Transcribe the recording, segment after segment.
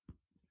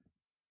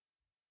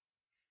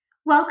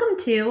Welcome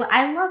to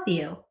I Love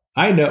You.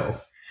 I know.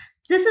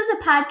 This is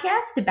a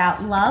podcast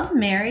about love,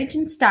 marriage,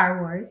 and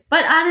Star Wars,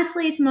 but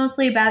honestly, it's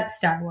mostly about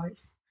Star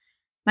Wars.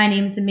 My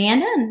name is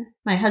Amanda, and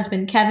my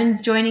husband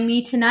Kevin's joining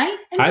me tonight,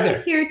 and Hi we're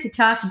there. here to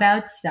talk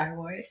about Star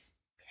Wars.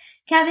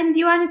 Kevin, do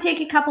you want to take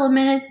a couple of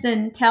minutes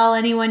and tell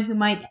anyone who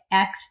might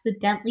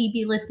accidentally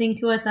be listening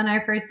to us on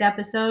our first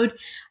episode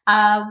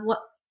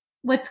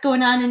what's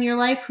going on in your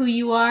life, who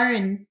you are,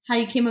 and how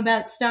you came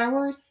about Star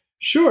Wars?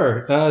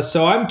 Sure.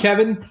 So I'm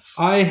Kevin.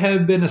 I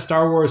have been a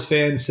Star Wars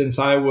fan since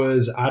I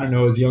was, I don't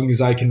know, as young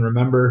as I can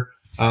remember.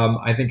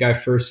 I think I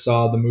first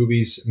saw the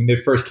movies, they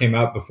first came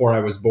out before I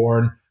was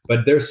born,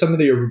 but there's some of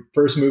the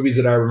first movies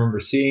that I remember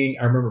seeing.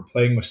 I remember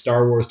playing with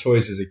Star Wars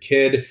toys as a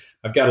kid.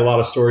 I've got a lot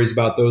of stories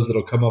about those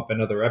that'll come up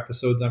in other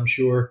episodes, I'm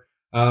sure.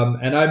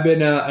 And I've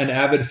been an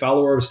avid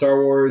follower of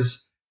Star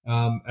Wars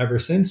ever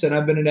since, and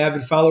I've been an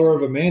avid follower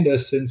of Amanda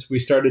since we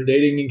started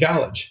dating in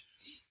college.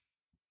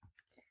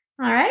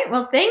 All right.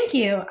 Well, thank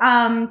you.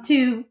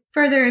 To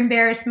further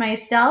embarrass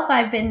myself,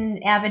 I've been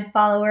an avid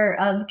follower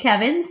of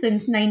Kevin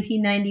since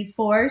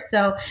 1994.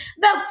 So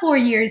about 4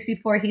 years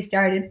before he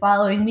started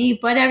following me.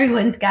 But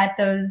everyone's got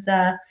those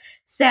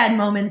sad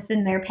moments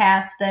in their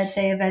past that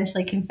they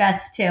eventually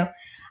confess to.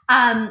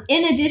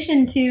 In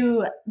addition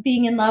to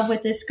being in love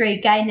with this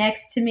great guy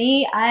next to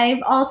me,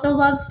 I've also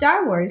loved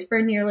Star Wars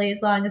for nearly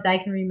as long as I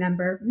can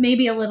remember,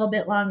 maybe a little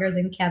bit longer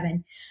than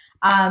Kevin.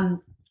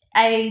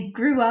 I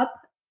grew up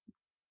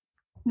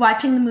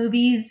watching the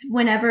movies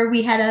whenever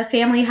we had a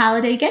family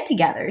holiday get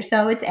together.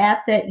 So it's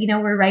apt that,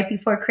 we're right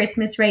before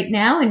Christmas right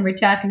now and we're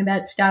talking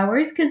about Star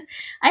Wars because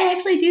I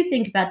actually do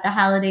think about the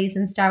holidays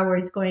and Star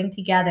Wars going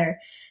together.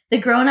 The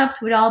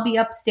grown-ups would all be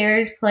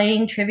upstairs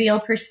playing Trivial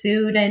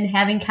Pursuit and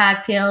having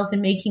cocktails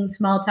and making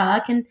small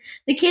talk, and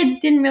the kids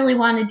didn't really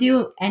want to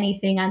do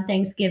anything on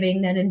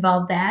Thanksgiving that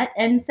involved that.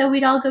 And so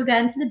we'd all go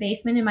down to the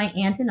basement in my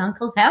aunt and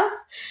uncle's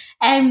house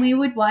and we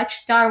would watch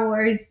Star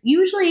Wars.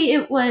 Usually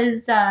it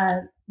was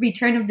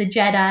Return of the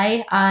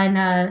Jedi on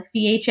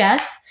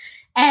VHS,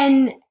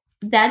 and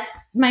that's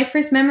my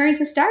first memories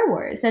of Star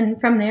Wars. And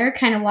from there,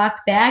 kind of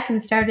walked back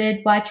and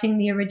started watching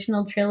the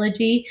original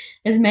trilogy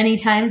as many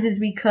times as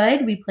we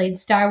could. We played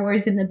Star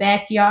Wars in the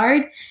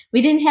backyard.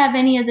 We didn't have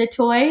any of the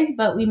toys,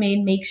 but we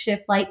made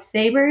makeshift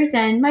lightsabers,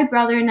 and my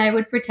brother and I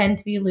would pretend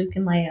to be Luke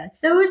and Leia.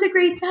 So it was a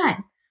great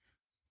time.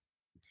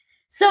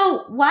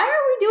 So why are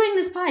we doing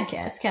this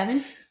podcast,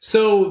 Kevin?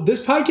 So this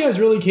podcast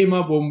really came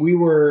up when we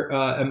were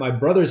at my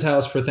brother's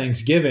house for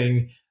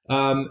Thanksgiving,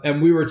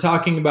 and we were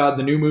talking about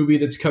the new movie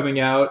that's coming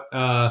out,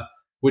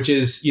 which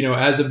is,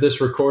 as of this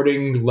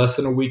recording, less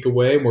than a week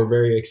away, and we're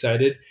very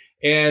excited.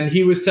 And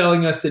he was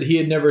telling us that he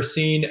had never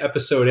seen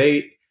Episode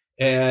 8,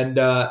 and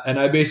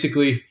I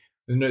basically,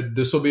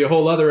 this will be a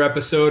whole other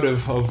episode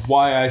of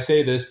why I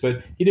say this,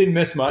 but he didn't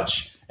miss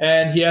much,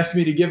 and he asked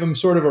me to give him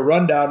sort of a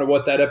rundown of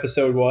what that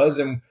episode was,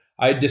 and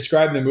I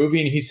described the movie,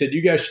 and he said,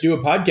 "You guys should do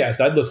a podcast.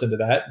 I'd listen to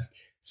that.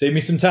 Save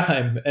me some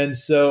time." And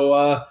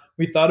so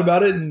we thought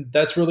about it, and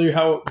that's really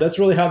how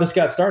this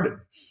got started.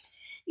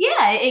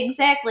 Yeah,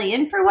 exactly.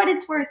 And for what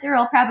it's worth, there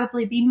will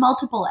probably be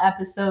multiple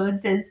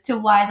episodes as to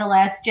why The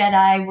Last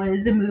Jedi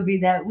was a movie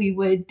that we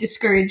would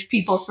discourage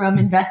people from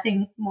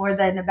investing more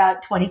than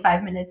about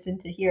 25 minutes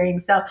into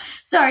hearing. So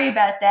sorry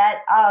about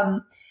that.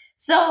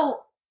 So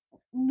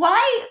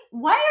why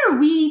are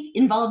we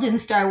involved in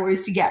Star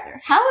Wars together?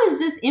 How has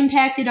this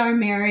impacted our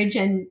marriage,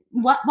 and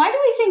why do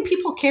we think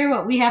people care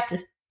what we have to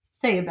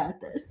say about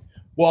this?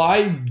 Well,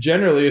 I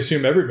generally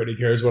assume everybody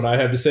cares what I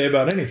have to say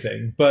about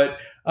anything, but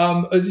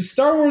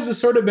Star Wars has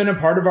sort of been a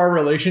part of our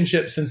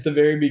relationship since the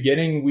very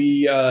beginning.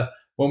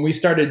 When we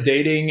started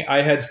dating,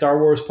 I had Star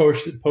Wars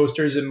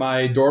posters in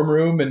my dorm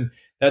room, and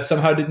that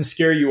somehow didn't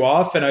scare you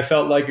off. And I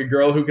felt like a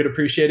girl who could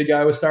appreciate a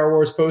guy with Star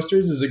Wars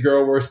posters is a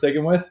girl worth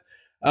sticking with.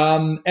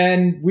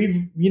 And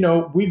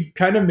we've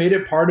kind of made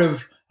it part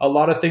of a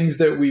lot of things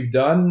that we've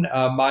done.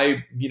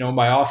 My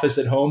office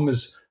at home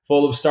is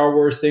full of Star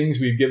Wars things.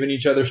 We've given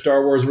each other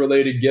Star Wars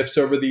related gifts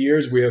over the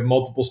years. We have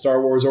multiple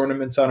Star Wars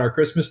ornaments on our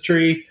Christmas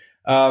tree.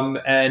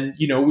 And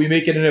we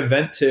make it an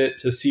event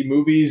to see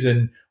movies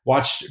and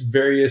watch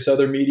various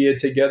other media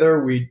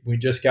together. We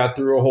just got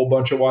through a whole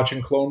bunch of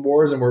watching Clone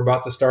Wars, and we're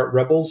about to start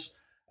Rebels.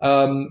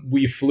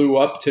 We flew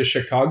up to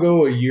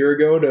Chicago a year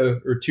ago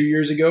or 2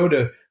 years ago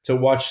to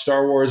watch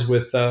Star Wars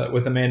with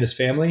Amanda's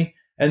family.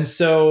 And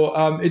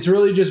so it's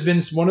really just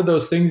been one of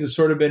those things that's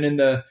sort of been in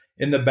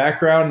the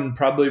background, and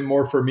probably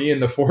more for me in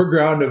the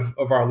foreground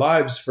of our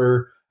lives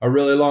for a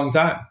really long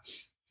time.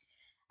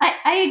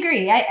 I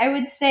agree. I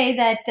would say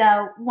that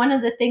one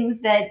of the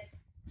things that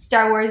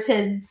Star Wars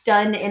has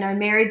done in our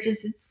marriage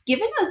is it's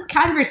given us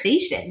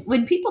conversation.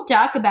 When people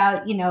talk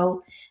about,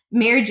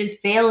 marriages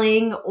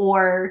failing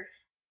or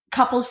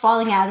couples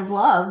falling out of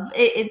love,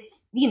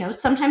 it's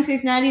sometimes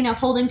there's not enough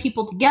holding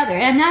people together.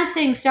 And I'm not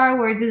saying Star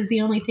Wars is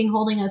the only thing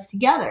holding us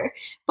together,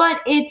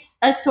 but it's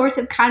a source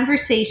of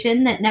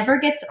conversation that never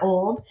gets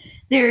old.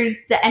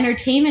 There's the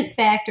entertainment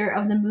factor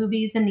of the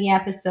movies and the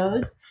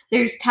episodes.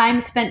 There's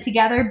time spent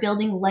together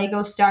building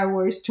Lego Star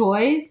Wars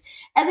toys,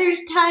 and there's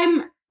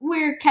time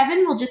where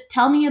Kevin will just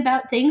tell me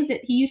about things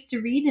that he used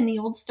to read in the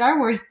old Star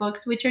Wars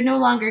books, which are no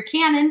longer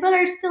canon, but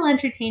are still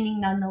entertaining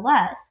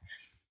nonetheless.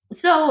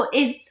 So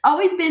it's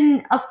always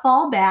been a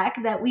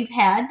fallback that we've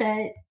had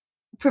that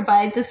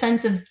provides a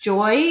sense of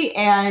joy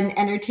and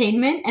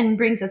entertainment and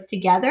brings us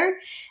together.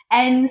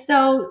 And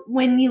so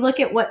when you look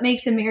at what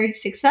makes a marriage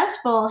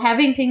successful,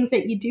 having things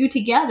that you do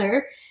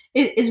together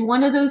is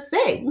one of those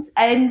things.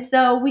 And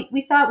so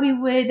we thought we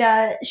would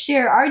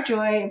share our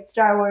joy of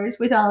Star Wars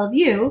with all of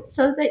you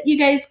so that you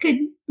guys could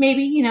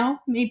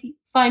maybe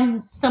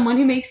find someone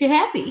who makes you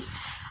happy.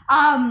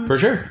 For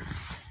sure.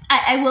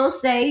 I will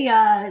say,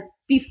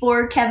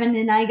 before Kevin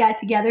and I got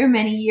together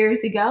many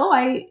years ago,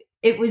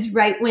 it was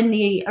right when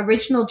the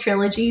original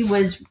trilogy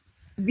was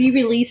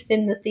re-released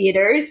in the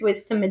theaters with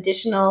some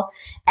additional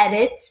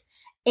edits.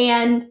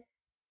 And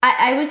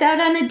I was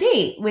out on a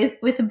date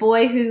with a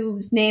boy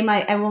whose name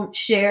I won't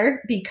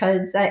share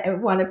because I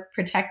want to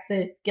protect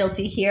the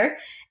guilty here.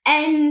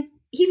 And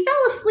he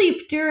fell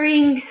asleep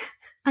during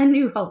A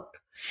New Hope.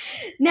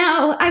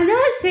 Now, I'm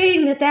not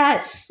saying that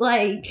that's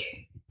like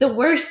the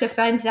worst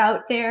offense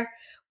out there,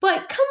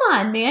 but come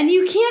on, man,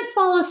 you can't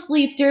fall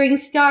asleep during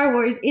Star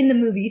Wars in the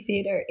movie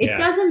theater. It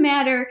doesn't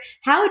matter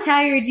how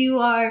tired you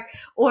are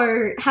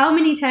or how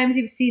many times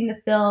you've seen the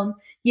film.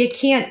 You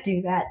can't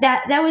do that.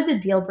 That was a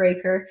deal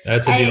breaker.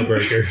 That's a deal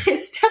breaker.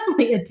 It's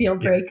definitely a deal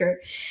breaker.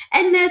 Yeah.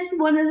 And that's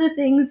one of the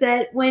things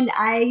that when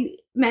I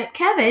met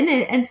Kevin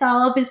and saw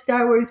all of his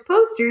Star Wars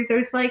posters, I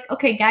was like,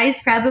 okay,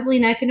 guys, probably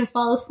not going to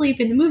fall asleep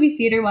in the movie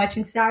theater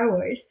watching Star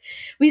Wars.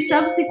 We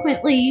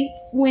subsequently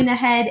went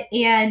ahead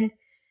and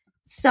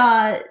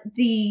saw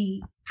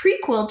the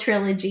prequel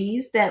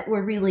trilogies that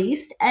were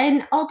released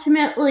and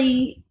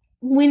ultimately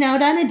went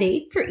out on a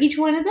date for each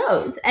one of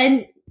those.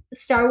 And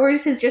Star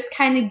Wars has just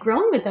kind of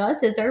grown with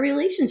us as our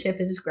relationship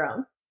has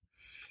grown.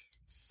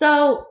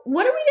 So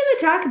what are we going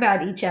to talk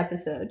about each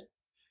episode?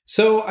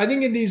 So I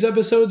think in these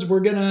episodes,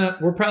 we're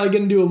probably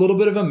going to do a little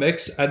bit of a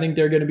mix. I think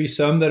there are going to be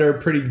some that are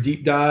pretty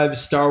deep dives,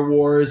 Star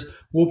Wars.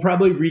 We'll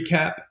probably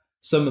recap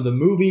some of the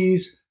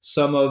movies,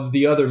 some of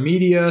the other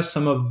media,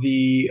 some of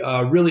the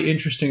really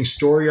interesting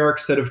story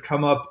arcs that have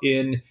come up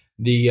in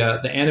the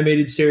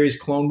animated series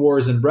Clone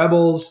Wars and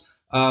Rebels.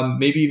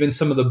 Maybe even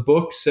some of the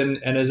books.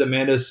 And as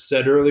Amanda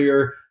said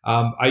earlier,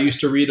 I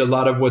used to read a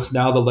lot of what's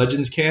now the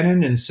Legends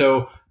canon. And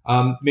so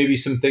maybe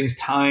some things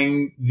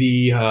tying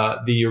the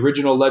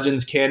original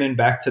Legends canon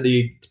back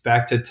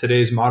to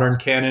today's modern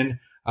canon.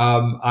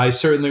 I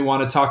certainly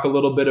want to talk a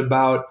little bit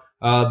about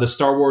the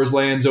Star Wars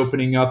lands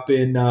opening up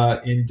in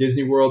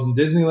Disney World and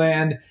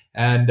Disneyland,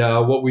 and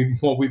what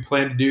we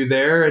plan to do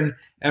there,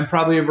 and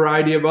probably a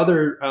variety of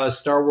other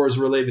Star Wars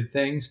related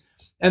things.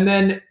 And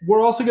then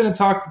we're also going to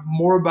talk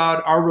more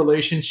about our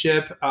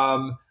relationship,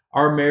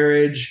 our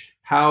marriage,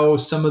 how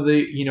some of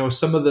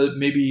the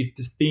maybe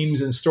the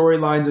themes and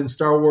storylines in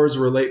Star Wars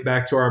relate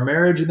back to our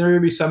marriage. And there are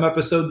going to be some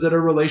episodes that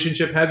are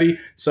relationship heavy,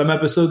 some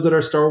episodes that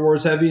are Star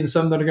Wars heavy, and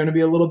some that are going to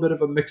be a little bit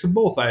of a mix of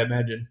both, I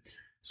imagine.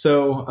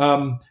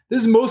 So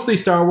this is mostly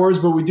Star Wars,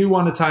 but we do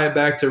want to tie it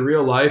back to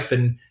real life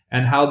and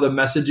how the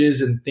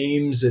messages and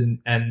themes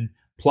and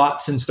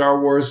plots in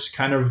Star Wars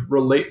kind of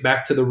relate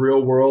back to the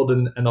real world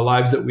and the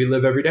lives that we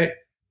live every day.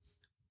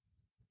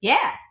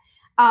 Yeah.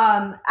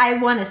 I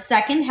want to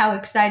second how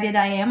excited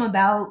I am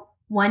about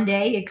one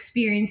day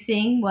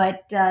experiencing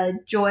what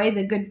Joy,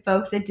 the good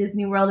folks at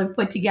Disney World, have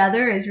put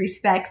together as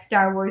respects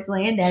Star Wars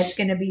Land. That's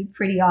going to be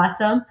pretty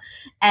awesome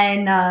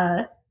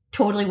and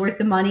totally worth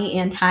the money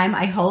and time,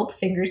 I hope.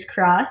 Fingers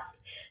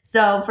crossed.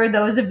 So for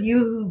those of you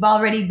who've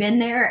already been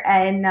there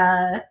and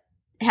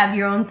have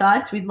your own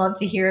thoughts, we'd love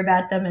to hear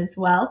about them as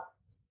well.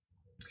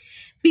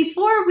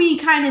 Before we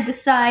kind of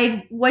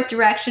decide what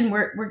direction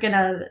we're going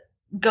to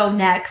go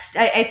next,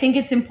 I think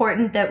it's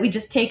important that we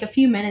just take a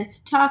few minutes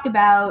to talk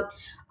about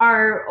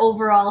our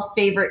overall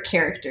favorite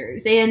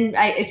characters. And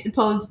I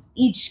suppose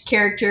each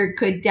character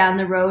could down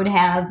the road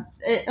have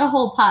a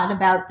whole pod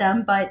about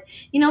them. But,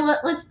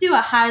 let's do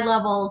a high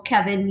level,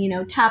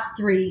 Kevin, top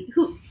three.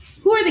 Who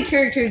are the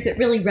characters that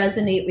really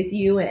resonate with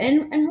you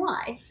and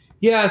why?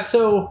 Yeah,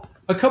 so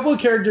a couple of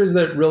characters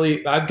that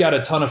really, I've got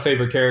a ton of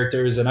favorite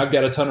characters, and I've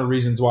got a ton of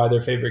reasons why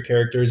they're favorite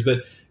characters.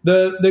 But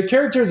the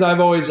characters I've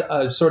always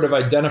sort of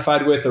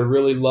identified with or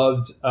really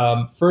loved,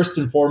 first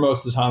and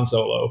foremost, is Han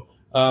Solo.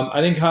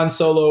 I think Han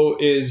Solo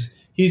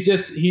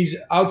he's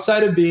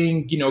outside of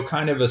being,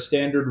 kind of a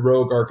standard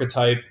rogue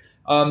archetype.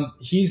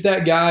 He's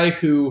that guy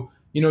who,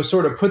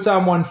 sort of puts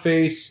on one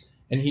face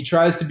and he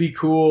tries to be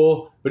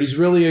cool, but he's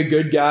really a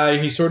good guy.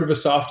 He's sort of a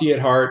softie at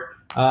heart.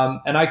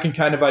 And I can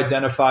kind of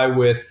identify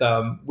with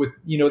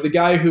the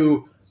guy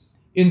who,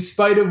 in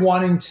spite of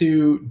wanting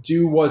to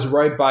do what's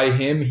right by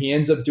him, he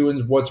ends up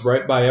doing what's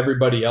right by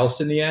everybody else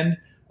in the end.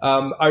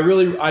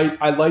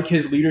 I like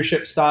his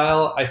leadership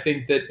style. I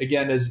think that,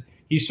 again,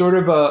 he's sort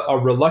of a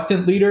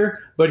reluctant leader,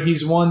 but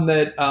he's one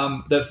that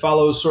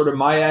follows sort of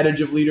my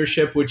adage of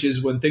leadership, which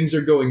is when things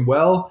are going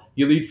well,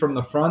 you lead from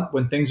the front.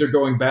 When things are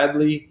going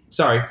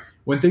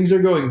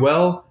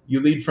well, you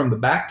lead from the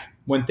back.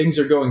 When things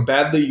are going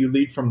badly, you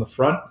lead from the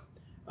front.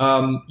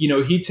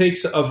 He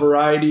takes a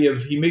variety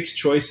of, he makes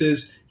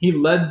choices. He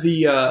led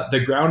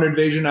the ground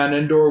invasion on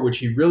Endor, which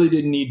he really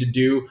didn't need to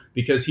do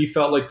because he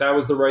felt like that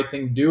was the right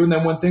thing to do. And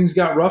then when things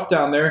got rough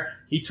down there,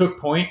 he took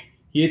point.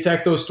 He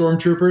attacked those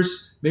stormtroopers.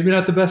 Maybe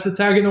not the best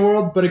attack in the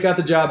world, but it got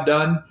the job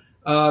done.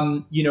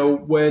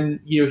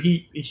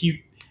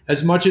 He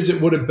as much as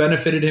it would have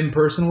benefited him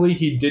personally,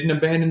 he didn't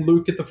abandon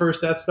Luke at the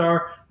first Death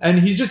Star, and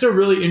he's just a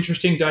really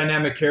interesting,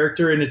 dynamic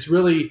character. And it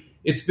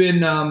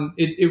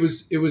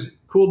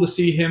was cool to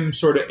see him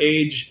sort of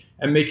age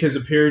and make his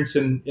appearance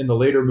in the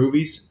later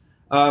movies.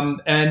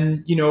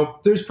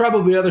 There's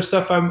probably other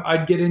stuff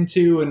I'd get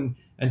into and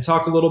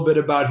talk a little bit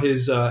about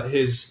his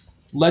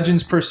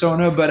Legends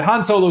persona, but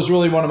Han Solo is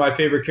really one of my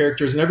favorite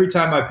characters. And every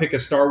time I pick a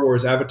Star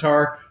Wars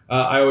avatar,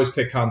 I always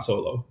pick Han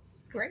Solo.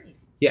 Great.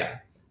 Yeah.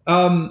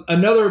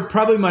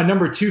 Probably my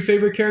number 2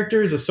 favorite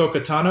character is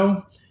Ahsoka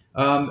Tano.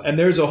 And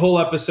there's a whole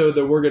episode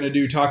that we're going to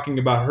do talking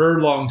about her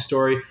long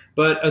story.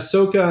 But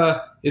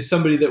Ahsoka is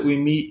somebody that we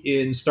meet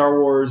in Star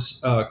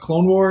Wars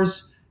Clone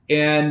Wars.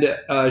 And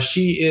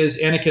she is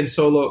Anakin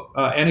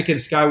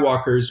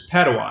Skywalker's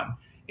Padawan.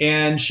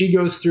 And she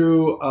goes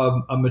through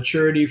a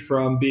maturity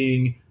from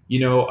being,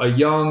 a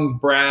young,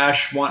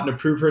 brash, wanting to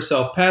prove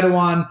herself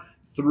Padawan,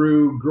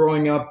 through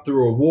growing up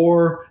through a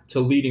war, to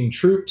leading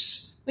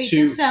troops.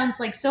 This sounds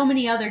like so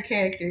many other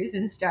characters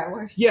in Star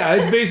Wars. Yeah,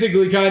 it's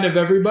basically kind of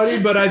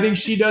everybody, but I think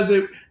she does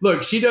it.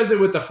 Look, she does it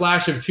with the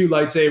flash of 2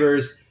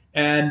 lightsabers,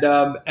 and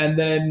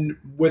then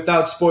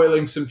without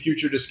spoiling some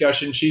future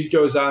discussion, she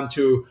goes on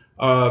to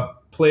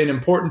play an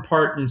important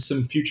part in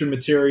some future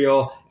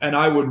material, and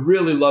I would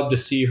really love to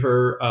see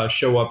her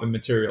show up in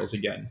materials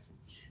again.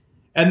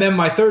 And then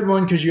my third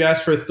one, because you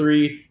asked for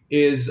 3,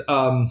 is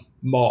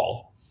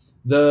Maul.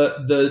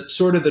 The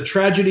sort of the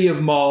tragedy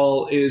of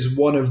Maul is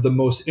one of the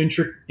most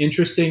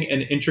interesting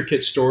and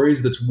intricate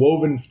stories that's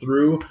woven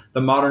through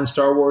the modern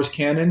Star Wars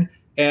canon.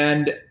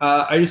 And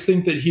I just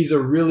think that he's a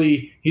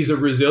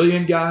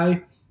resilient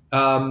guy.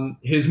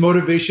 His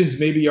motivations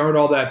maybe aren't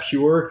all that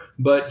pure,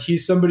 but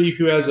he's somebody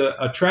who has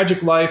a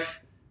tragic life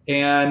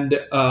and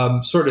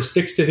sort of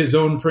sticks to his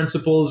own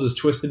principles, as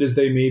twisted as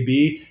they may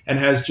be, and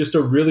has just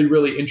a really,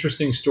 really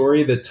interesting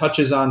story that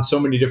touches on so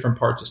many different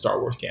parts of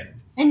Star Wars canon.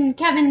 And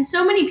Kevin,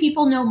 so many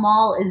people know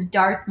Maul as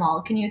Darth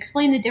Maul. Can you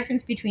explain the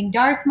difference between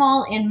Darth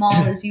Maul and Maul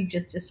as you've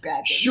just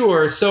described it?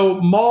 Sure. So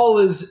Maul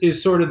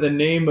is sort of the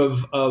name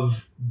of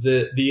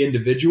the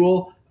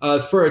individual.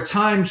 For a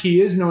time,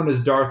 he is known as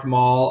Darth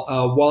Maul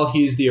while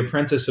he's the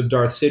apprentice of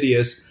Darth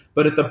Sidious.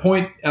 But at the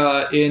point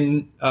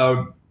in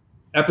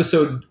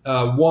episode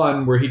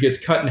 1 where he gets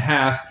cut in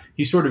half,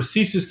 he sort of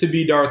ceases to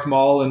be Darth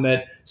Maul, and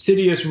that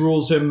Sidious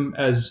rules him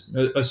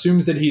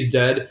assumes that he's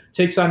dead,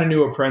 takes on a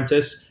new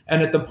apprentice.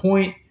 And at the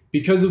point,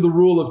 because of the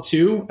rule of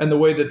 2 and the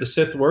way that the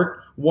Sith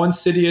work,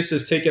 once Sidious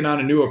has taken on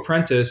a new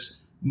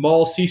apprentice,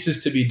 Maul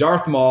ceases to be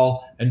Darth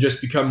Maul and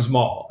just becomes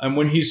Maul. And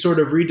when he's sort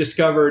of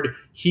rediscovered,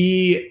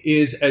 he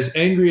is as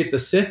angry at the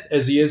Sith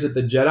as he is at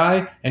the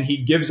Jedi, and he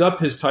gives up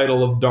his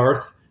title of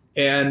Darth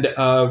and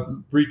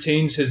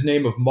retains his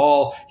name of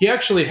Maul. He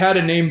actually had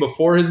a name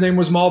before his name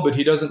was Maul, but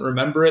he doesn't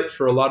remember it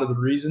for a lot of the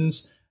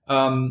reasons.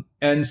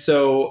 And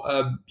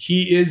so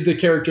he is the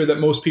character that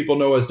most people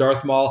know as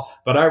Darth Maul,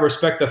 but I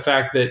respect the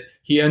fact that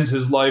he ends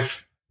his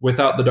life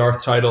without the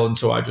Darth title, and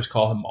so I just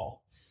call him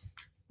Maul.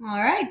 All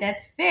right,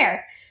 that's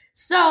fair.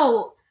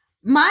 So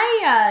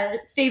my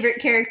favorite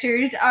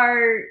characters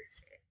are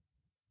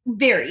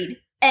varied,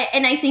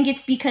 and I think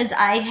it's because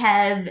I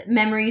have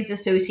memories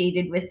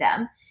associated with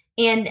them.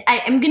 And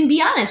I'm going to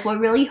be honest, what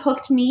really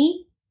hooked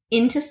me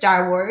into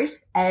Star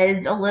Wars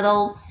as a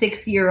little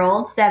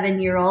 6-year-old,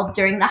 7-year-old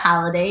during the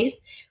holidays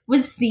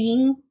was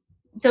seeing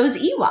those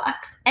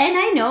Ewoks. And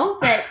I know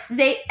that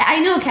I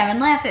know,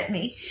 Kevin, laugh at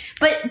me,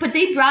 but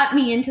they brought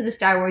me into the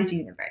Star Wars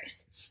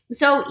universe.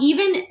 So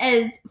even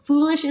as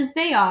foolish as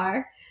they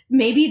are,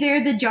 maybe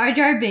they're the Jar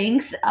Jar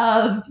Binks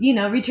of,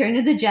 Return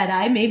of the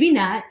Jedi. Maybe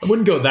not. I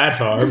wouldn't go that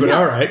far, but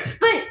all right.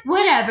 But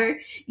whatever.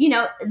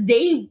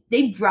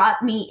 They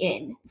brought me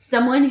in.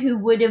 Someone who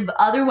would have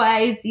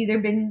otherwise either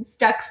been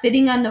stuck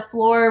sitting on the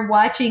floor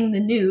watching the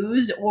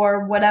news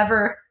or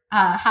whatever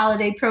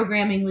holiday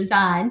programming was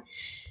on,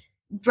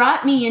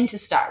 brought me into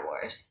Star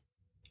Wars.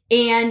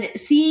 And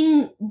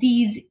seeing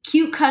these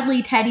cute,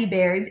 cuddly teddy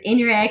bears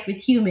interact with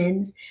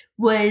humans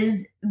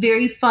was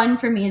very fun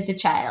for me as a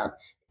child.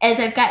 As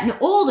I've gotten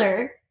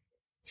older,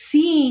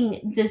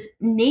 seeing this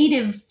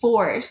native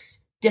force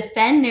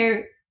defend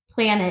their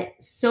planet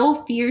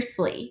so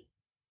fiercely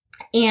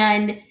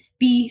and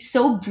be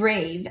so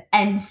brave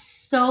and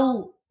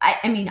so,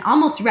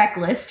 almost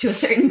reckless to a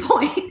certain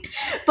point,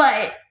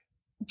 but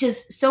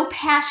just so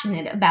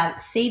passionate about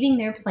saving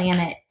their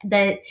planet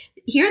that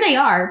here they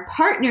are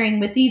partnering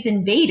with these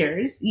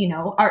invaders,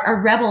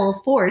 our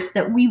rebel force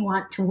that we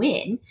want to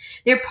win.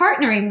 They're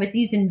partnering with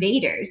these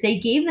invaders. They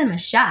gave them a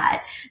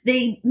shot.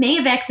 They may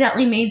have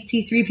accidentally made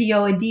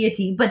C-3PO a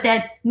deity, but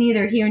that's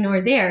neither here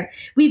nor there.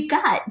 We've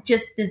got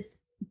just this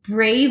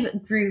brave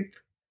group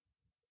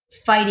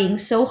fighting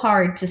so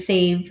hard to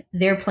save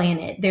their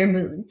planet, their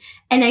moon.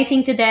 And I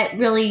think that that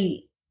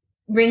really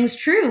rings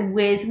true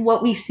with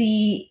what we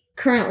see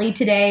currently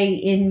today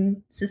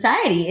in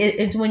society.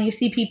 It's when you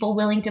see people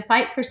willing to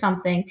fight for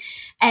something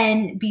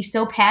and be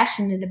so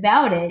passionate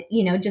about it.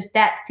 You know, just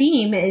that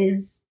theme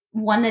is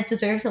one that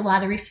deserves a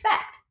lot of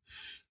respect.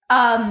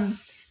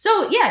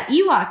 So yeah,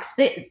 Ewoks,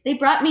 they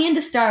brought me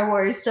into Star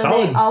Wars, so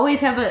Solid. they always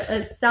have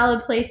a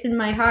solid place in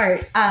my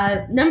heart.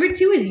 Number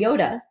 2 is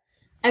Yoda.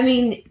 I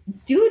mean,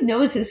 dude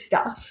knows his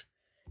stuff.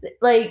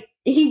 Like,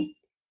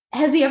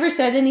 has he ever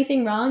said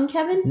anything wrong,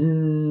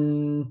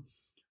 Kevin?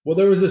 Well,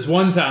 there was this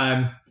one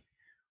time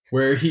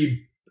where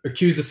he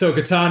accused Ahsoka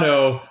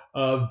Tano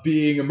of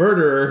being a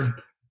murderer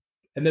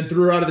and then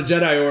threw her out of the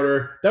Jedi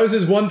Order. That was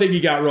his one thing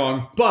he got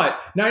wrong. But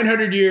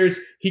 900 years,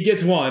 he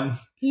gets one.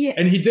 Yeah.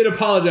 And he did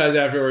apologize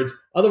afterwards.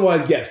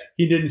 Otherwise, yes,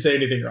 he didn't say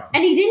anything wrong.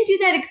 And he didn't do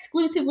that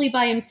exclusively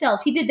by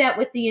himself. He did that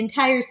with the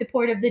entire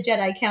support of the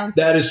Jedi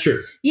Council. That is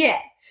true. Yeah.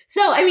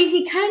 So, I mean,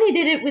 he kind of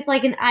did it with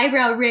like an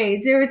eyebrow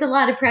raise. There was a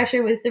lot of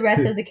pressure with the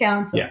rest of the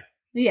council.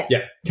 Yeah.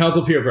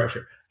 Council peer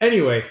pressure.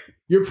 Anyway,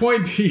 your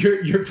point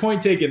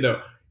taken,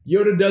 though.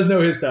 Yoda does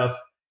know his stuff,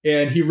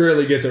 and he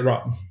rarely gets it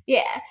wrong.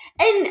 Yeah.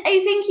 And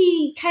I think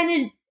he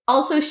kind of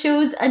also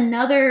shows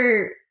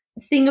another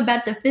thing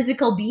about the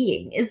physical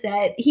being, is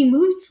that he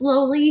moves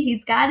slowly.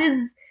 He's got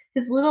his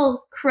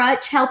little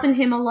crutch helping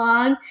him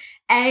along,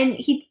 and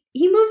he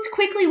moves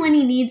quickly when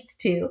he needs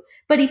to,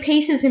 but he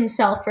paces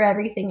himself for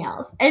everything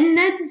else. And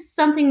that's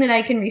something that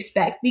I can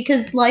respect,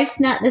 because life's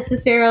not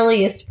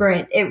necessarily a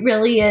sprint. It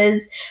really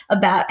is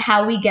about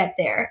how we get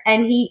there.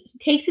 And he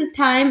takes his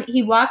time,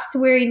 he walks to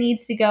where he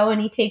needs to go, and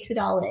he takes it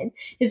all in.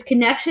 His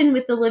connection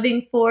with the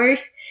living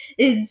force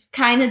is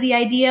kind of the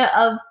idea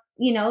of,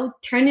 you know,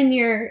 turning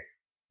your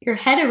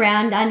head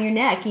around on your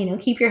neck, you know,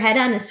 keep your head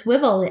on a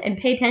swivel and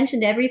pay attention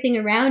to everything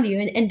around you,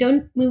 and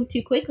don't move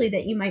too quickly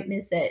that you might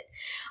miss it.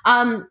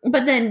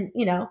 But then,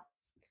 you know,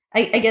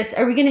 I guess,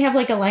 are we going to have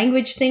like a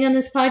language thing on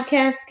this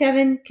podcast,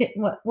 Kevin?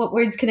 What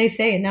words can I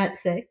say and not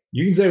say?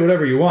 You can say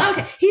whatever you want.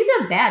 Okay. He's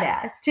a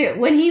badass too.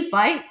 When he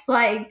fights,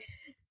 like,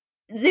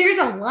 there's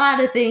a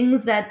lot of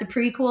things that the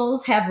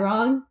prequels have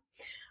wrong,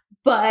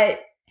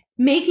 but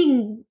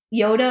making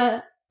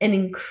Yoda an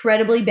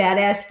incredibly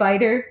badass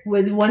fighter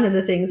was one of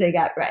the things they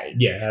got right.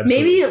 Yeah, absolutely.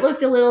 Maybe it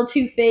looked a little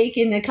too fake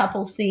in a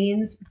couple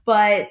scenes,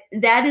 but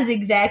that is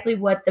exactly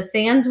what the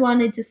fans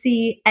wanted to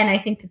see. And I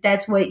think that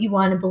that's what you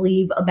want to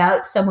believe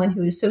about someone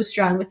who is so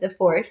strong with the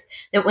Force,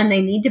 that when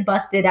they need to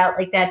bust it out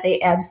like that,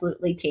 they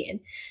absolutely can.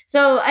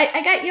 So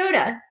I got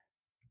Yoda.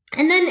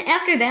 And then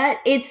after that,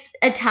 it's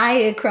a tie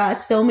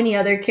across so many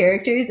other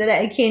characters that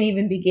I can't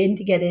even begin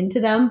to get into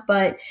them.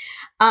 But,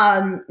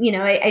 you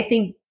know, I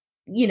think,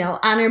 you know,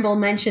 honorable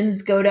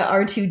mentions go to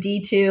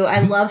R2-D2.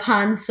 I love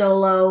Han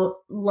Solo,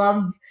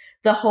 love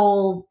the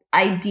whole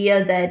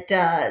idea that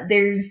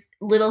there's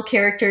little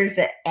characters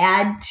that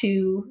add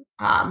to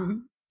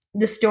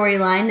the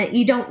storyline that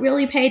you don't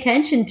really pay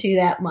attention to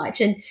that much.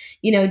 And,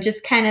 you know,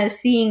 just kind of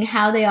seeing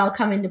how they all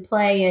come into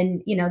play,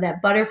 and, you know,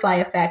 that butterfly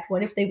effect.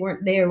 What if they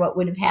weren't there? What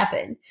would have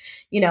happened?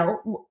 You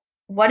know,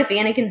 what if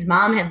Anakin's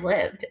mom had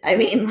lived? I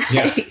mean,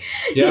 like,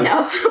 you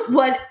know,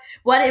 what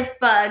if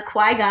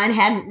Qui-Gon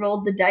hadn't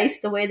rolled the dice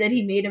the way that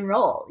he made him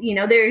roll? You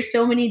know, there's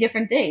so many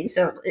different things.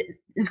 So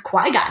is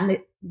Qui-Gon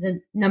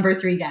the number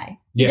 3 guy?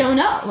 You don't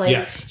know.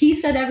 Like, he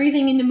set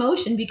everything into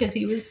motion because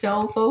he was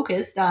so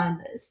focused on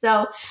this. So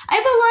I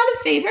have a lot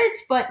of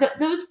favorites, but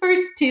those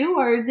first 2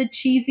 are the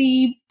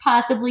cheesy,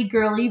 possibly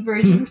girly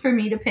versions for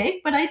me to pick.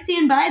 But I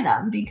stand by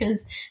them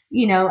because,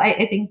 you know,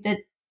 I think that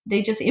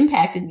they just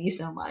impacted me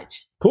so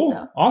much. Cool.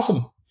 So,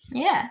 awesome.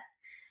 Yeah.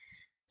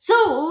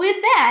 So with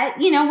that,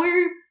 you know,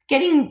 we're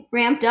getting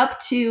ramped up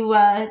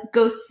to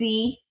go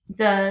see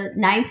the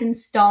 9th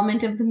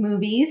installment of the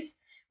movies.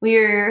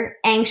 We're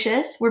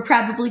anxious. We're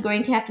probably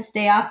going to have to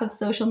stay off of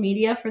social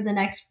media for the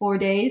next 4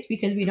 days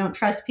because we don't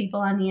trust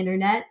people on the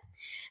internet.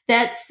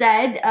 That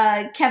said,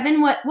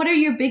 Kevin, what are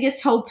your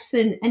biggest hopes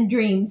and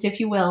dreams, if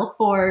you will,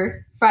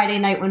 for Friday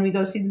night when we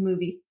go see the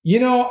movie? You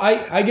know,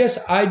 I guess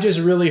I just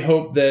really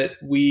hope that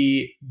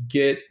we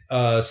get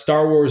a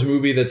Star Wars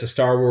movie that's a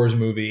Star Wars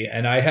movie.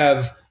 And I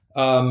have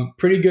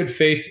pretty good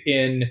faith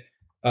in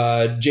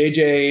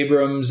J.J.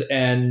 Abrams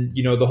and,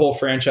 you know, the whole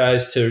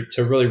franchise to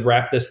really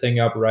wrap this thing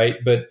up right.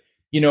 But,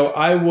 you know,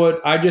 I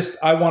want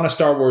a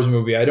Star Wars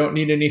movie. I don't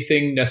need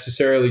anything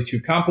necessarily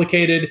too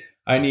complicated.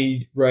 I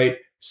need,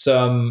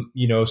 some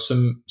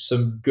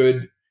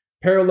good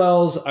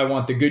parallels. I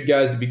want the good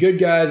guys to be good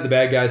guys, the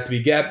bad guys to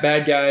be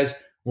bad guys.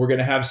 We're going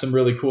to have some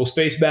really cool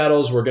space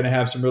battles. We're going to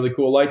have some really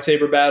cool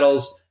lightsaber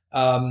battles.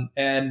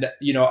 And,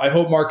 you know, I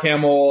hope Mark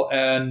Hamill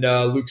and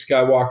Luke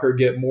Skywalker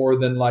get more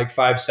than like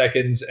 5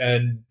 seconds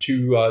and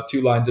two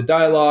lines of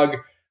dialogue,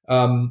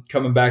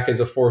 coming back as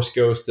a Force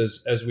ghost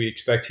as we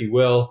expect he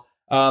will.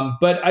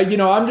 But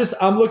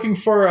I'm looking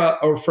for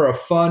a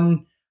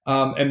fun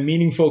and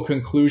meaningful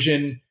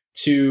conclusion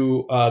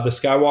to the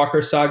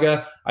Skywalker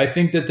saga. I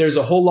think that there's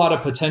a whole lot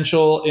of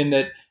potential in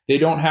that they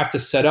don't have to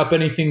set up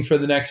anything for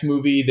the next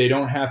movie. They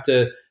don't have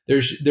to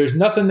there's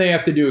nothing they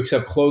have to do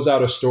except close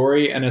out a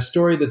story, and a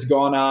story that's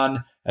gone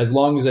on as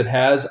long as it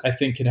has, I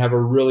think, can have a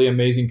really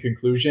amazing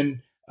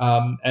conclusion.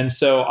 And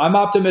so I'm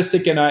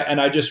optimistic, and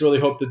I just really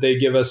hope that they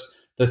give us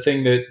the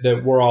thing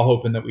that we're all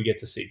hoping that we get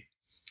to see.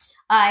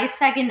 I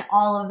second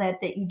all of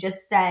that you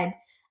just said.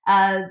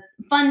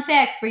 Fun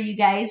fact for you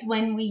guys,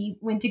 when we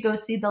went to go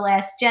see The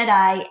Last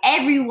Jedi,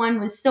 everyone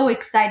was so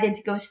excited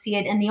to go see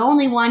it, and the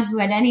only one who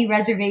had any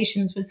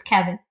reservations was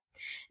Kevin.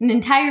 An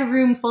entire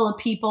room full of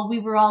people. We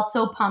were all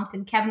so pumped,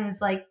 and Kevin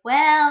was like,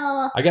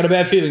 well... I got a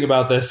bad feeling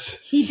about this.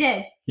 He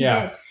did. He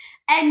Yeah. did.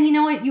 And you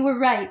know what? You were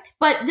right.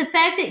 But the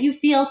fact that you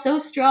feel so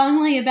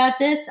strongly about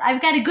this,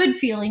 I've got a good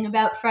feeling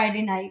about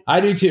Friday night. I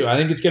do too. I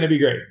think it's going to be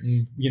great.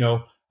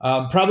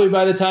 Probably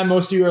by the time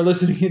most of you are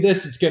listening to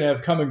this, it's going to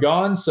have come and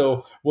gone.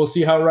 So we'll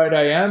see how right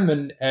I am.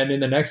 And in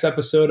the next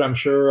episode, I'm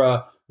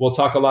sure we'll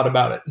talk a lot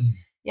about it.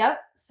 Yep.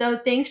 So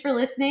thanks for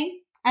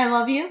listening. I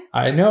love you.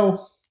 I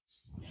know.